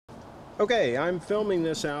Okay, I'm filming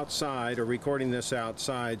this outside or recording this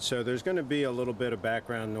outside, so there's going to be a little bit of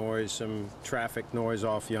background noise, some traffic noise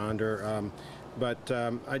off yonder.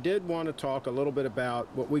 I did want to talk a little bit about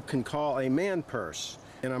what we can call a man purse.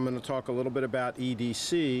 And I'm going to talk a little bit about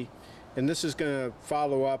EDC. And this is going to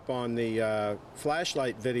follow up on the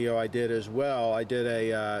flashlight video I did as well. I did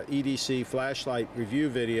a EDC flashlight review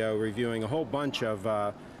video reviewing a whole bunch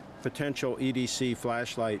of potential EDC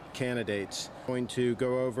flashlight candidates. I'm going to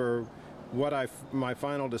go over what my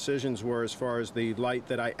final decisions were as far as the light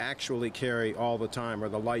that I actually carry all the time, or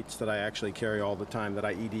the lights that I actually carry all the time that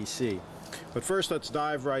I EDC. But first, let's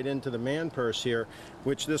dive right into the man purse here,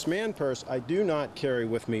 which this man purse I do not carry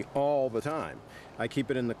with me all the time. I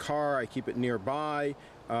keep it in the car, I keep it nearby.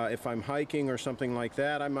 If I'm hiking or something like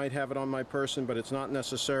that, I might have it on my person, but it's not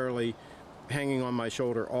necessarily hanging on my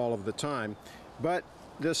shoulder all of the time. But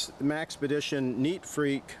this Maxpedition Neat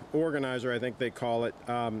Freak organizer, I think they call it,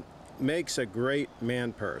 makes a great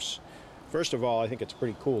man purse. First of all, I think it's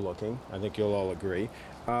pretty cool looking. I think you'll all agree.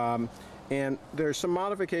 And there's some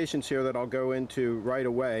modifications here that I'll go into right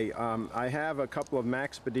away. I have a couple of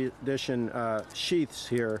Maxpedition sheaths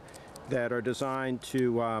here that are designed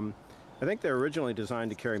to, I think they're originally designed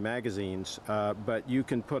to carry magazines, but you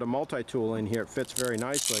can put a multi-tool in here. It fits very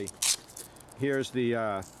nicely. Here's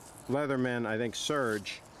the Leatherman, I think,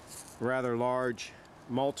 Surge, rather large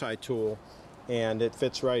multi-tool, and it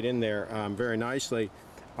fits right in there very nicely.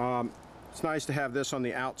 It's nice to have this on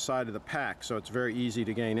the outside of the pack, so it's very easy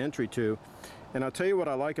to gain entry to. And I'll tell you what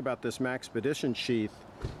I like about this Maxpedition sheath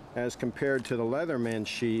as compared to the Leatherman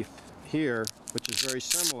sheath here, which is very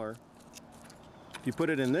similar. If you put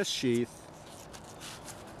it in this sheath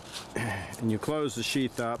and you close the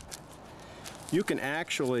sheath up, you can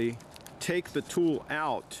actually take the tool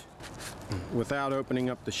out without opening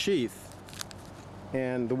up the sheath.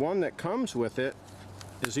 And the one that comes with it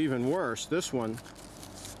is even worse. This one,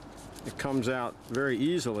 it comes out very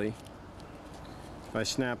easily. If I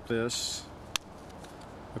snap this,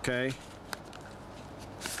 okay,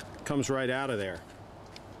 it comes right out of there.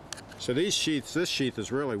 So these sheaths, this sheath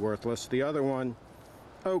is really worthless. The other one,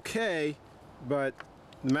 okay, but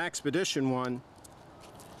the Maxpedition one,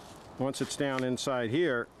 once it's down inside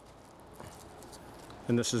here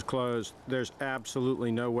and this is closed, there's absolutely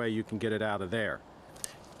no way you can get it out of there.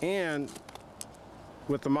 And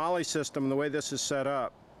with the MOLLE system, the way this is set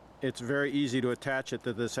up, it's very easy to attach it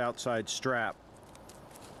to this outside strap,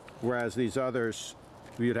 whereas these others,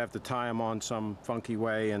 you'd have to tie them on some funky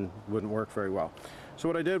way and wouldn't work very well. So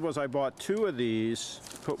what I did was I bought two of these,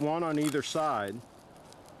 put one on either side,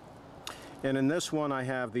 and in this one I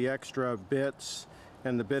have the extra bits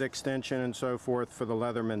and the bit extension and so forth for the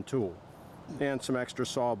Leatherman tool, and some extra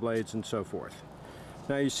saw blades and so forth.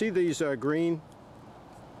 Now you see these green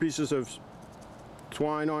pieces of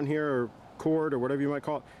twine on here, or cord, or whatever you might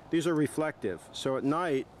call it. These are reflective, so at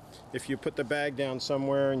night if you put the bag down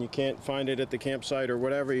somewhere and you can't find it at the campsite or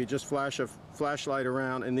whatever, you just flash a flashlight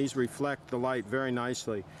around and these reflect the light very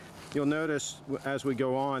nicely. You'll notice as we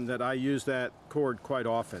go on that I use that cord quite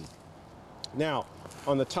often. Now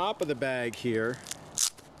on the top of the bag here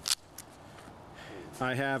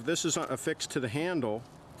I have, this is affixed to the handle,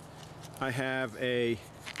 I have a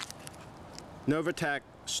Novatac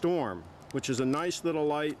Storm, which is a nice little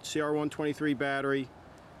light, CR123 battery,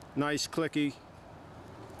 nice clicky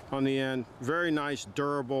on the end, very nice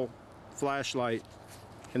durable flashlight,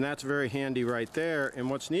 and that's very handy right there. And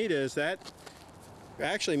what's neat is that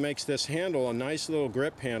actually makes this handle a nice little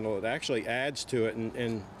grip handle. It actually adds to it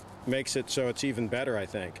and makes it so it's even better, I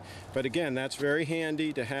think. But again, that's very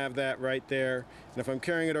handy to have that right there, and if I'm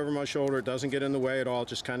carrying it over my shoulder, it doesn't get in the way at all, it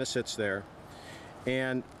just kind of sits there.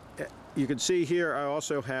 And you can see here I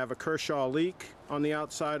also have a Kershaw leak on the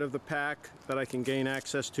outside of the pack that I can gain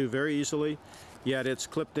access to very easily, yet it's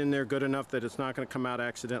clipped in there good enough that it's not going to come out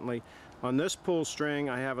accidentally. On this pull string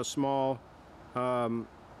I have a small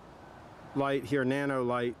light here, nano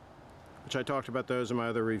light, which I talked about those in my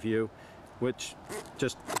other review, which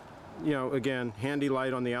just, you know, again, handy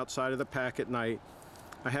light on the outside of the pack at night.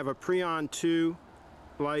 I have a Preon 2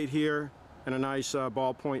 light here and a nice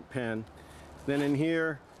ballpoint pen. Then in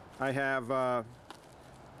here I have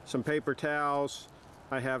some paper towels,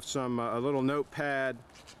 I have some a little notepad,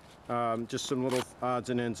 just some little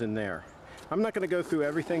odds and ends in there. I'm not going to go through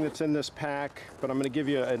everything that's in this pack, but I'm going to give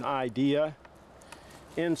you an idea.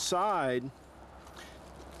 Inside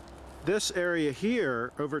this area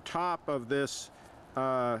here, over top of this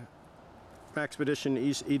Maxpedition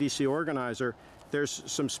EDC organizer, there's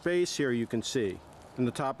some space here you can see in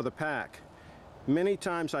the top of the pack. Many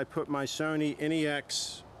times I put my Sony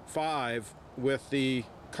NEX5 with the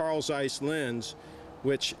Carl Zeiss lens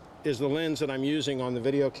which is the lens that I'm using on the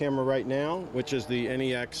video camera right now, which is the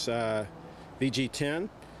NEX VG10.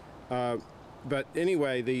 But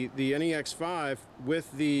anyway, the NEX5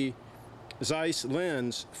 with the Zeiss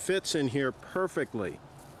lens fits in here perfectly.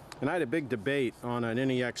 And I had a big debate on an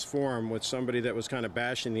NEX forum with somebody that was kind of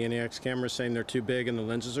bashing the NEX cameras, saying they're too big and the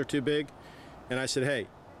lenses are too big. And I said, hey,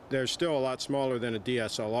 they're still a lot smaller than a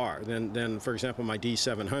DSLR, than for example, my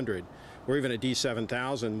D700, or even a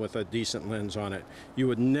D7000 with a decent lens on it. You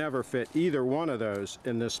would never fit either one of those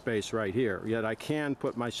in this space right here. Yet I can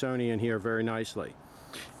put my Sony in here very nicely.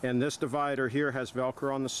 And this divider here has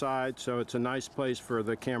Velcro on the side, so it's a nice place for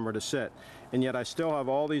the camera to sit. And yet I still have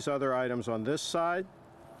all these other items on this side.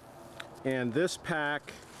 And this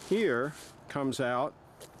pack here comes out,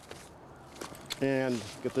 and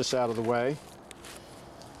get this out of the way.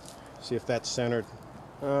 See if that's centered.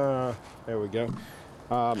 There we go.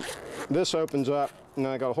 This opens up, and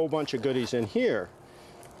I got a whole bunch of goodies in here.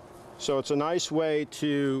 So it's a nice way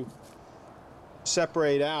to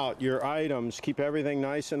separate out your items, keep everything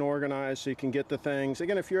nice and organized so you can get the things.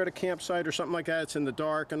 Again, if you're at a campsite or something like that, it's in the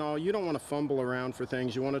dark and all, you don't want to fumble around for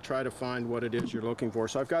things. You want to try to find what it is you're looking for.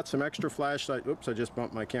 So I've got some extra flashlight, oops, I just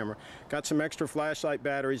bumped my camera. Got some extra flashlight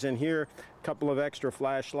batteries in here, a couple of extra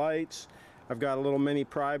flashlights. I've got a little mini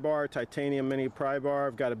pry bar, titanium mini pry bar.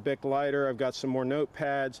 I've got a Bic lighter. I've got some more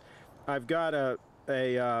notepads. I've got a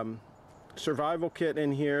survival kit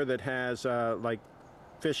in here that has like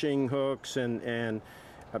fishing hooks and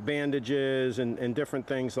bandages and different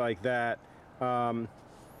things like that.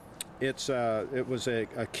 It was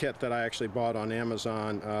a kit that I actually bought on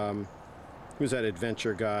Amazon. Who's that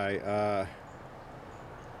adventure guy?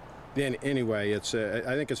 Anyway, I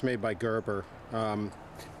think it's made by Gerber.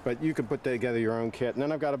 But you can put together your own kit. And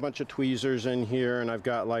then I've got a bunch of tweezers in here, and I've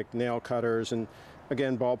got like nail cutters and,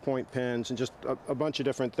 again, ballpoint pens and just a bunch of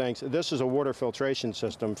different things. This is a water filtration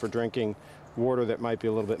system for drinking water that might be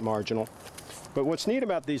a little bit marginal. But what's neat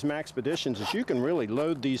about these Maxpeditions is you can really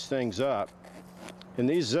load these things up. And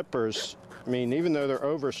these zippers, I mean, even though they're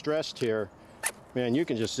overstressed here, man, you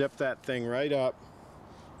can just zip that thing right up,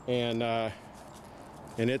 and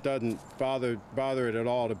it doesn't bother it at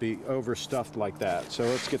all to be overstuffed like that. So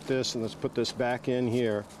let's get this, and let's put this back in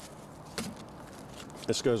here.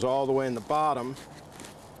 This goes all the way in the bottom,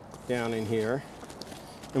 down in here.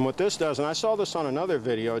 And what this does, and I saw this on another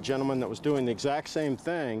video, a gentleman that was doing the exact same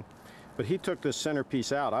thing, but he took this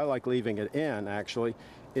centerpiece out. I like leaving it in, actually.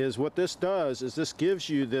 Is what this does is this gives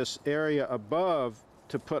you this area above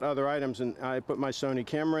to put other items, and I put my Sony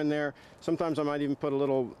camera in there. Sometimes I might even put a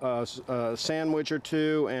little sandwich or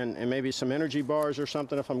two and maybe some energy bars or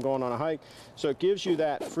something if I'm going on a hike. So it gives you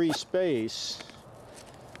that free space.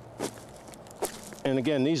 And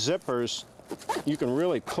again, these zippers, you can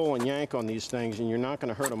really pull and yank on these things and you're not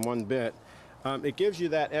going to hurt them one bit. It gives you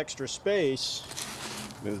that extra space,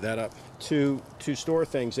 move that up, to store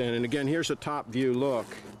things in. And again, here's a top view look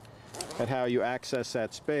at how you access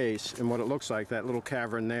that space and what it looks like, that little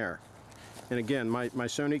cavern there. And again, my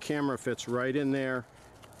Sony camera fits right in there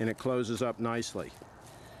and it closes up nicely.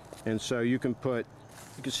 And so you can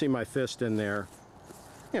see my fist in there.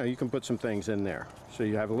 You know, you can put some things in there. So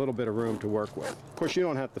you have a little bit of room to work with. Of course, you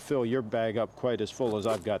don't have to fill your bag up quite as full as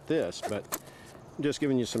I've got this, but I'm just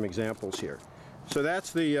giving you some examples here. So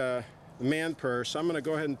that's the man purse. I'm going to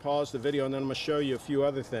go ahead and pause the video and then I'm going to show you a few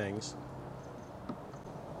other things.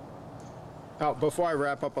 Now, before I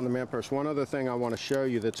wrap up on the man purse, one other thing I want to show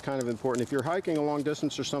you that's kind of important. If you're hiking a long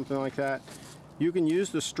distance or something like that, you can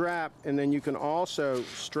use the strap and then you can also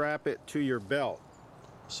strap it to your belt.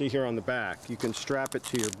 See here on the back, you can strap it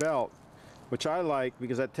to your belt, which I like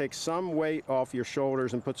because that takes some weight off your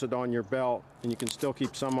shoulders and puts it on your belt, and you can still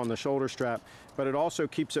keep some on the shoulder strap, but it also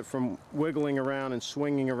keeps it from wiggling around and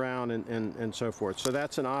swinging around and so forth. So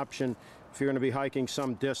that's an option if you're going to be hiking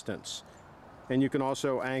some distance. And you can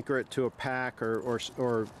also anchor it to a pack or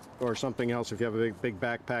something else. If you have a big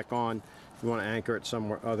backpack on, you want to anchor it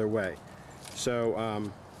some other way. So,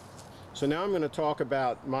 so now I'm going to talk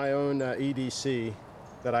about my own EDC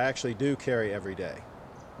that I actually do carry every day.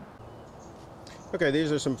 Okay,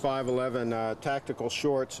 these are some 511 tactical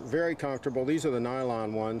shorts, very comfortable. These are the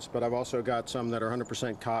nylon ones, but I've also got some that are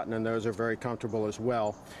 100% cotton, and those are very comfortable as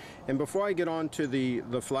well. And before I get on to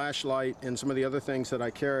the flashlight and some of the other things that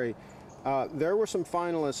I carry, there were some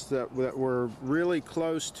finalists that were really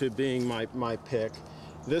close to being my pick.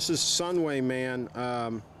 This is Sunway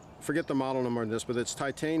Man. Forget the model number on this, but it's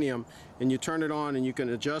titanium, and you turn it on and you can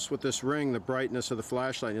adjust with this ring the brightness of the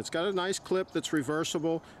flashlight. It's got a nice clip that's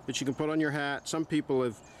reversible that you can put on your hat. Some people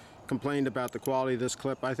have complained about the quality of this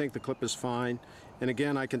clip. I think the clip is fine. And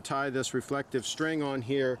again, I can tie this reflective string on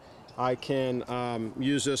here I can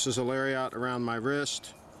use this as a lariat around my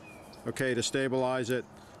wrist, okay, to stabilize it.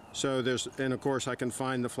 So there's, and of course I can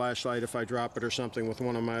find the flashlight if I drop it or something with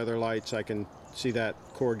one of my other lights. I can see that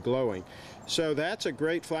cord glowing. So that's a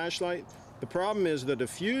great flashlight. The problem is the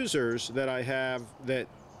diffusers that I have that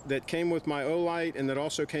came with my Olight and that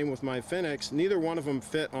also came with my Phoenix, neither one of them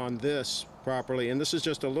fit on this properly, and this is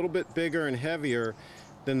just a little bit bigger and heavier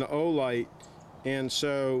than the Olight, and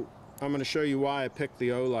so I'm going to show you why I picked the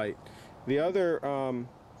Olight. The other,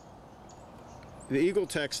 the Eagle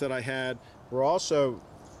Techs that I had were also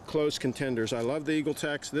close contenders. I love the Eagle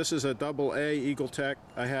Techs. This is a AA Eagle Tech.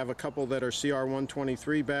 I have a couple that are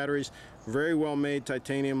CR123 batteries, very well made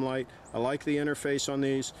titanium light. I like the interface on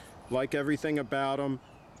these, like everything about them.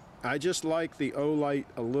 I just like the Olight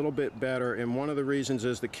a little bit better, and one of the reasons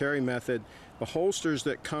is the carry method. The holsters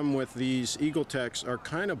that come with these Eagle Techs are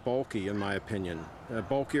kind of bulky in my opinion,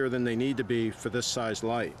 bulkier than they need to be for this size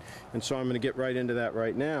light. And so I'm going to get right into that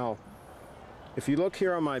right now. If you look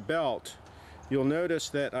here on my belt, you'll notice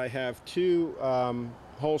that I have two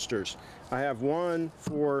holsters. I have one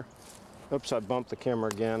for, oops, I bumped the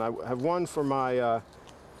camera again. I have one for my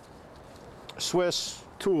Swiss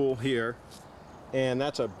tool here, and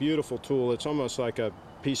that's a beautiful tool. It's almost like a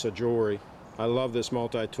piece of jewelry. I love this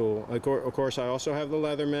multi-tool. Of course, I also have the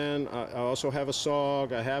Leatherman. I also have a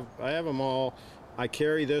SOG. I have them all. I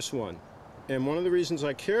carry this one. And one of the reasons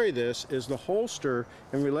I carry this is the holster,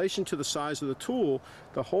 in relation to the size of the tool,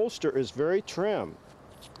 the holster is very trim.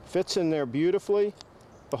 Fits in there beautifully.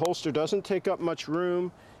 The holster doesn't take up much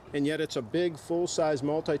room, and yet it's a big full-size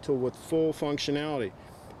multi-tool with full functionality.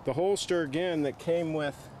 The holster, again, that came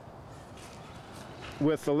with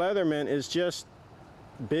the Leatherman is just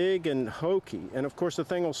big and hokey, and of course the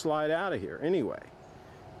thing will slide out of here anyway.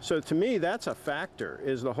 So to me, that's a factor,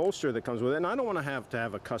 is the holster that comes with it, and I don't want to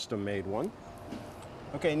have a custom made one.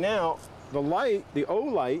 Okay, now the light, the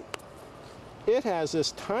Olight, it has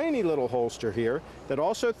this tiny little holster here that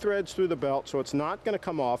also threads through the belt, so it's not going to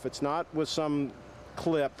come off. It's not with some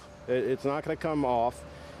clip. It's not going to come off.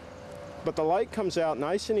 But the light comes out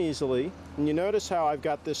nice and easily, and you notice how I've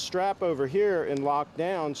got this strap over here and locked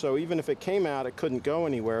down, so even if it came out, it couldn't go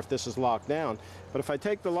anywhere if this is locked down. But if I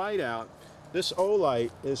take the light out, this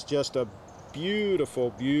Olight is just a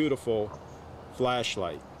beautiful, beautiful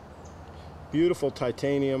flashlight. Beautiful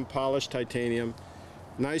titanium, polished titanium,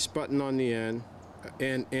 nice button on the end.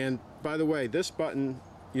 And by the way, this button,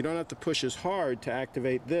 you don't have to push as hard to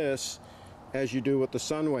activate this as you do with the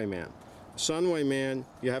Sunwayman. Sunwayman,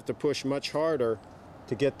 you have to push much harder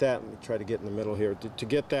to get that. Let me try to get in the middle here, to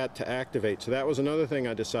get that to activate. So that was another thing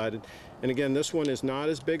I decided. And again, this one is not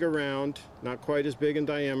as big around, not quite as big in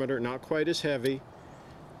diameter, not quite as heavy,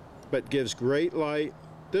 but gives great light.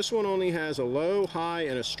 This one only has a low, high,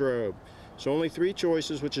 and a strobe. So only 3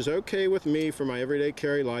 choices, which is okay with me for my everyday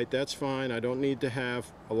carry light. That's fine. I don't need to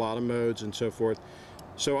have a lot of modes and so forth.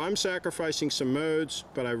 So I'm sacrificing some modes,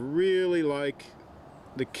 but I really like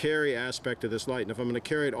the carry aspect of this light. And if I'm going to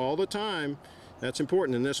carry it all the time, that's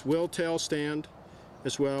important. And this will tail stand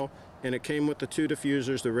as well. And it came with the 2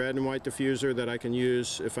 diffusers, the red and white diffuser that I can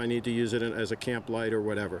use if I need to use it as a camp light or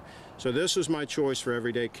whatever. So this was my choice for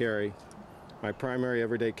everyday carry, my primary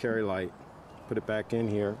everyday carry light. Put it back in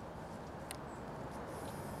here.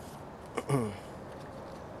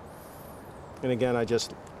 And again, I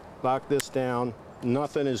just lock this down.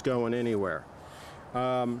 Nothing is going anywhere.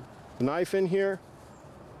 The knife in here,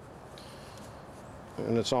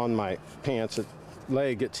 and it's on my pants. The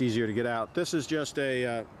leg gets easier to get out. This is just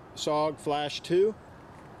a SOG Flash 2.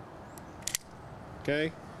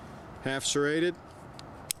 Okay, half serrated.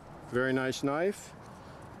 Very nice knife.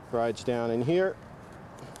 Rides down in here.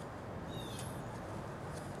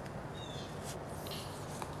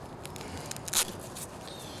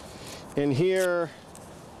 In here,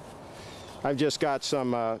 I've just got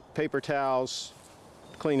some paper towels,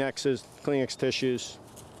 Kleenex tissues.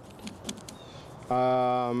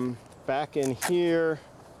 Back in here,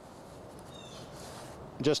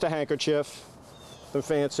 just a handkerchief, nothing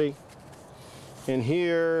fancy. In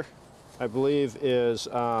here, I believe is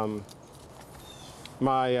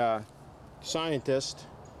my Scientist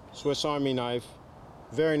Swiss Army knife.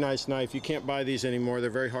 Very nice knife. You can't buy these anymore. They're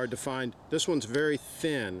very hard to find. This one's very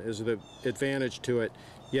thin is the advantage to it,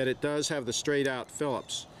 yet it does have the straight out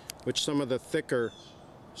Phillips, which some of the thicker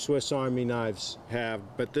Swiss Army knives have.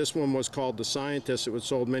 But this one was called the Scientist. It was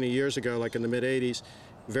sold many years ago, like in the mid 80s.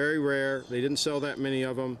 Very rare. They didn't sell that many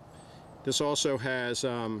of them. This also has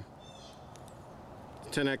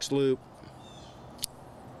 10x loop.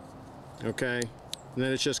 Okay, and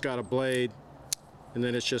then it's just got a blade and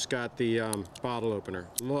then it's just got the bottle opener.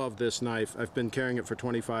 Love this knife. I've been carrying it for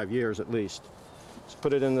 25 years at least. Let's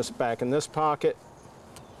put it in this back in this pocket.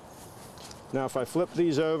 Now if I flip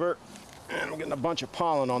these over, and I'm getting a bunch of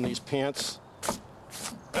pollen on these pants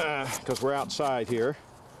because we're outside here,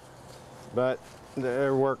 but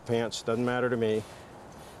they're work pants, doesn't matter to me.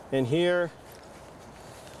 In here,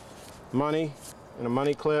 money and a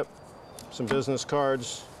money clip, some business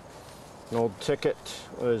cards, an old ticket,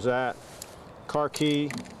 what is that? Car key,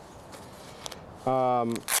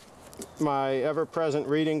 my ever-present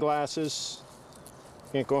reading glasses,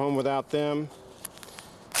 can't go home without them.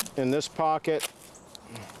 In this pocket,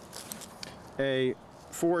 a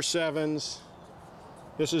 4.7s.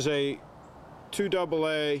 This is a 2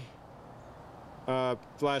 AA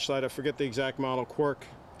flashlight. I forget the exact model. Quark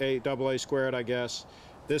AA squared, I guess.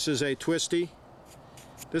 This is a twisty.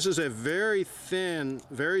 This is a very thin,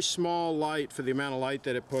 very small light for the amount of light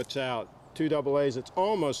that it puts out. 2 AAs. It's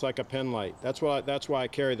almost like a pen light. That's why I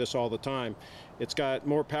carry this all the time. It's got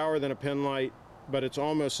more power than a pen light, but it's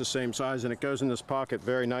almost the same size, and it goes in this pocket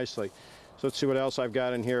very nicely. So let's see what else I've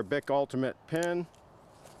got in here. Bic Ultimate pen.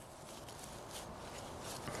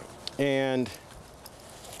 And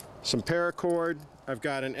some paracord. I've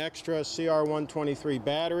got an extra CR123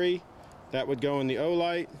 battery. That would go in the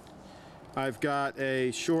O-light. I've got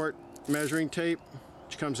a short measuring tape,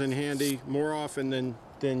 which comes in handy more often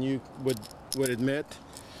than you would admit.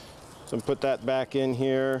 So I'm put that back in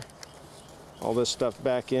here. All this stuff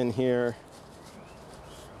back in here.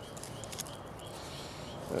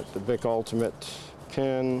 The Bic Ultimate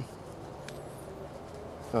pen.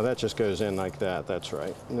 Oh, that just goes in like that, that's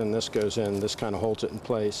right. And then this goes in, this kind of holds it in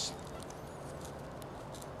place.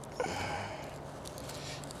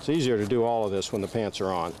 It's easier to do all of this when the pants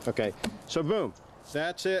are on. Okay, so boom,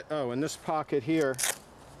 that's it. Oh, in this pocket here,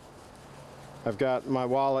 I've got my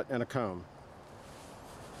wallet and a comb.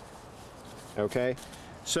 Okay,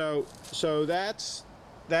 so that's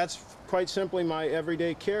quite simply my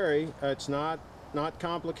everyday carry. It's not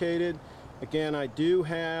complicated. Again, I do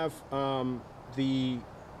have the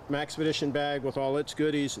Maxpedition bag with all its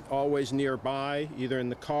goodies always nearby, either in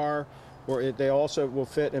the car or they also will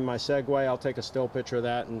fit in my Segway. I'll take a still picture of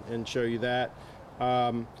that and show you that.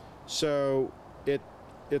 So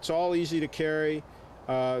it's all easy to carry.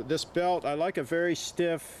 This belt, I like a very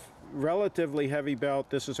stiff, relatively heavy belt.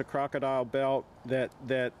 This is a crocodile belt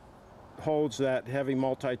that holds that heavy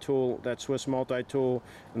multi-tool, that Swiss multi-tool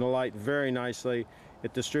and the light very nicely.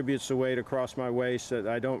 It distributes the weight across my waist so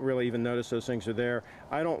that I don't really even notice those things are there.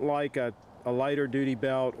 I don't like a lighter duty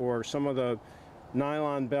belt or some of the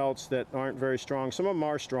nylon belts that aren't very strong. Some of them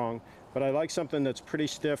are strong, but I like something that's pretty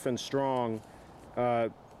stiff and strong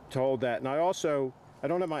to hold that. And I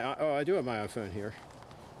don't have my, oh, I do have my iPhone here.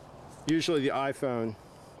 Usually the iPhone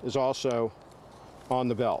is also on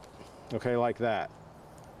the belt, okay, like that.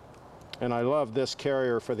 And I love this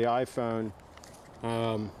carrier for the iPhone.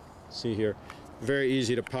 See here, very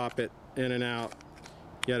easy to pop it in and out,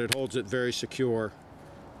 yet it holds it very secure.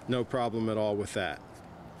 No problem at all with that.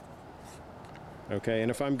 Okay,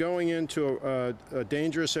 and if I'm going into a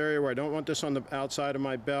dangerous area where I don't want this on the outside of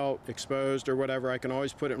my belt, exposed or whatever, I can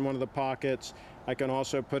always put it in one of the pockets. I can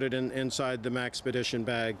also put it inside the Maxpedition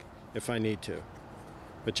bag if I need to.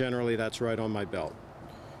 But generally that's right on my belt.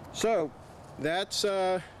 So that's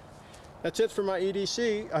it for my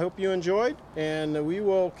EDC. I hope you enjoyed, and we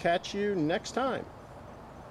will catch you next time.